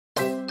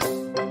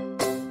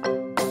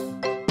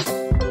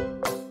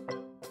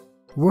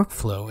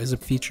Workflow is a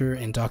feature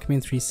in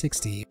Document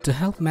 360 to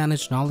help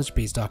manage knowledge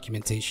base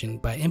documentation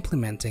by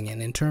implementing an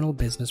internal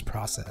business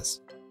process.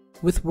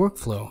 With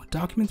Workflow,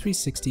 Document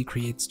 360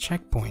 creates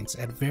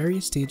checkpoints at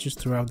various stages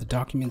throughout the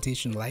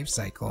documentation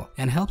lifecycle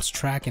and helps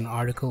track an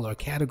article or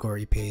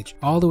category page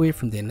all the way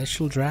from the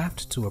initial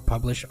draft to a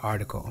published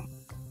article.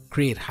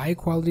 Create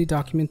high-quality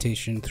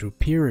documentation through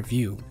peer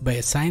review by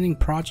assigning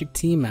project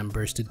team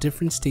members to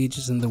different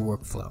stages in the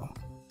workflow.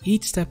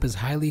 Each step is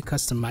highly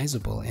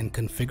customizable and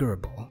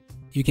configurable.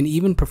 You can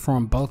even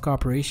perform bulk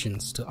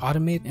operations to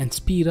automate and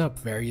speed up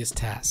various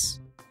tasks.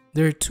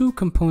 There are two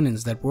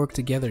components that work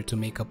together to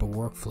make up a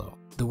workflow: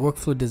 the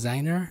Workflow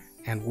Designer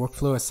and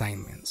Workflow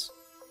Assignments.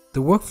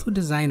 The Workflow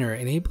Designer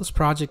enables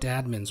project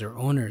admins or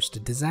owners to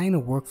design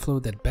a workflow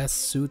that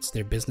best suits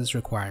their business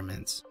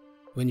requirements.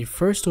 When you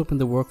first open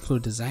the Workflow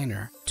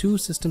Designer, two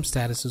system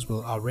statuses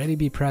will already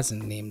be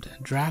present named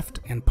Draft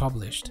and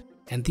Published,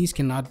 and these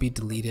cannot be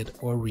deleted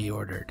or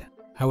reordered.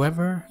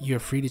 However, you are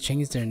free to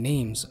change their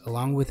names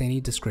along with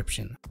any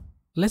description.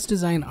 Let's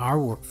design our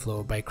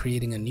workflow by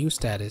creating a new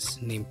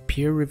status named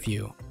Peer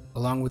Review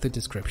along with a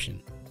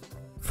description.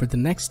 For the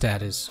next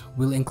status,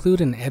 we'll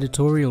include an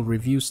editorial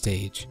review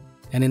stage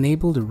and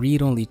enable the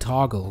read-only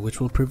toggle, which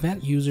will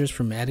prevent users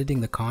from editing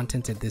the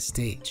content at this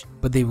stage,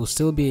 but they will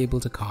still be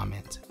able to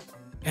comment.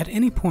 At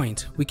any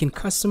point, we can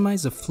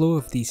customize the flow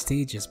of these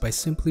stages by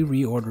simply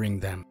reordering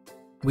them.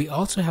 We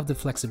also have the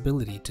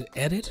flexibility to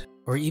edit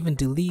or even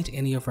delete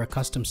any of our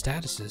custom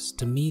statuses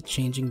to meet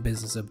changing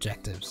business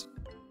objectives.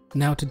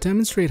 Now, to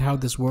demonstrate how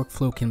this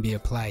workflow can be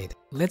applied,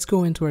 let's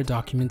go into our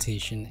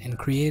documentation and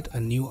create a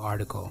new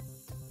article.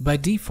 By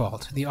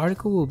default, the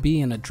article will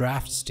be in a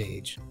draft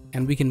stage,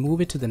 and we can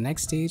move it to the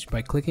next stage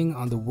by clicking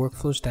on the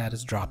Workflow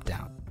Status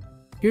dropdown.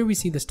 Here we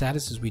see the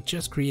statuses we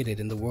just created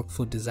in the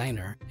Workflow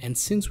Designer, and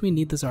since we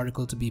need this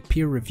article to be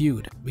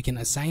peer-reviewed, we can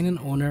assign an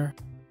owner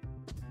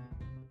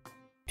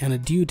and a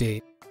due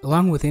date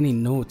along with any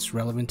notes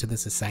relevant to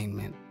this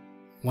assignment.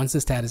 Once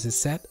the status is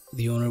set,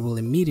 the owner will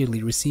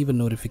immediately receive a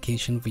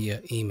notification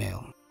via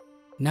email.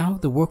 Now,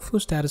 the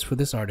workflow status for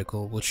this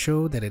article will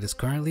show that it is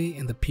currently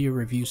in the peer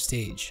review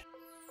stage.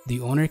 The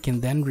owner can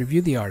then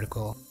review the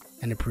article,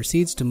 and it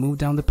proceeds to move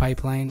down the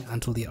pipeline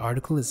until the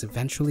article is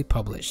eventually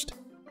published.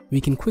 We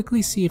can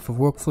quickly see if a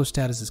workflow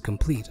status is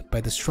complete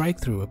by the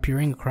strike-through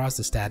appearing across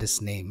the status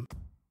name.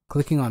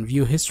 Clicking on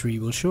View History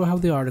will show how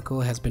the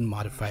article has been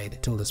modified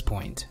till this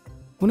point.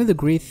 One of the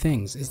great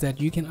things is that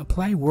you can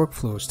apply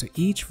workflows to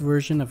each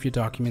version of your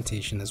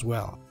documentation as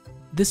well.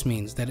 This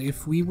means that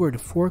if we were to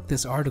fork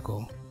this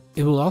article,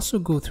 it will also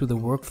go through the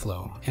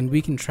workflow and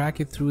we can track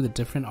it through the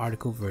different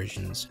article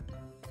versions.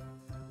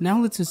 Now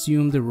let's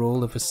assume the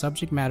role of a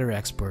subject matter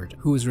expert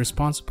who is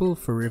responsible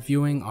for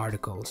reviewing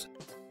articles.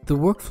 The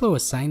Workflow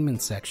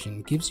Assignment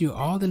section gives you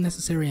all the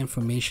necessary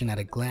information at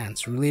a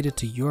glance related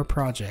to your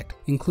project,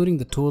 including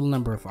the total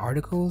number of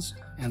articles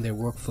and their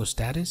workflow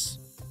status,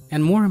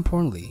 and more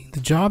importantly,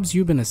 the jobs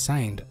you've been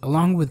assigned,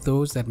 along with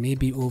those that may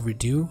be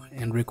overdue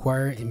and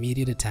require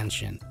immediate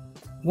attention.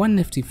 One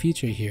nifty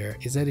feature here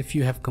is that if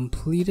you have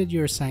completed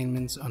your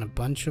assignments on a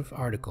bunch of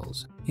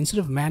articles, instead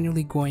of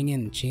manually going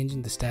in and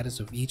changing the status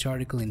of each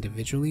article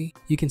individually,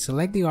 you can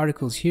select the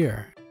articles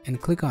here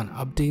and click on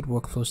Update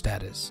Workflow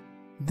Status.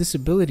 This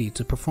ability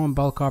to perform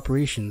bulk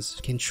operations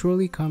can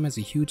surely come as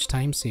a huge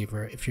time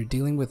saver if you're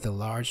dealing with a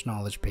large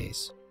knowledge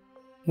base.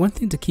 One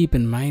thing to keep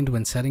in mind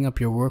when setting up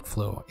your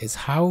workflow is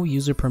how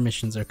user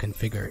permissions are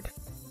configured.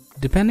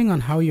 Depending on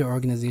how your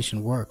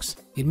organization works,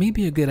 it may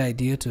be a good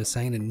idea to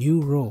assign a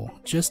new role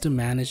just to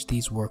manage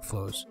these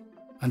workflows.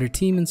 Under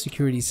Team and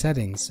Security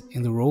Settings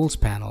in the Roles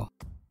panel,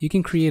 you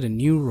can create a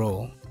new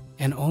role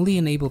and only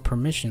enable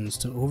permissions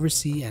to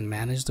oversee and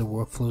manage the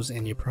workflows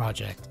in your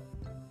project.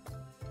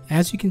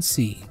 As you can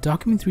see,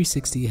 Document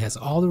 360 has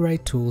all the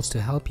right tools to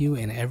help you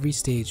in every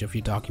stage of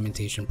your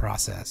documentation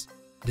process.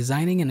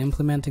 Designing and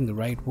implementing the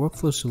right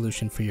workflow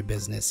solution for your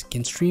business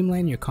can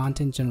streamline your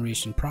content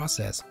generation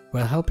process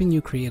while helping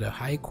you create a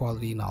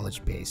high-quality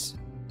knowledge base.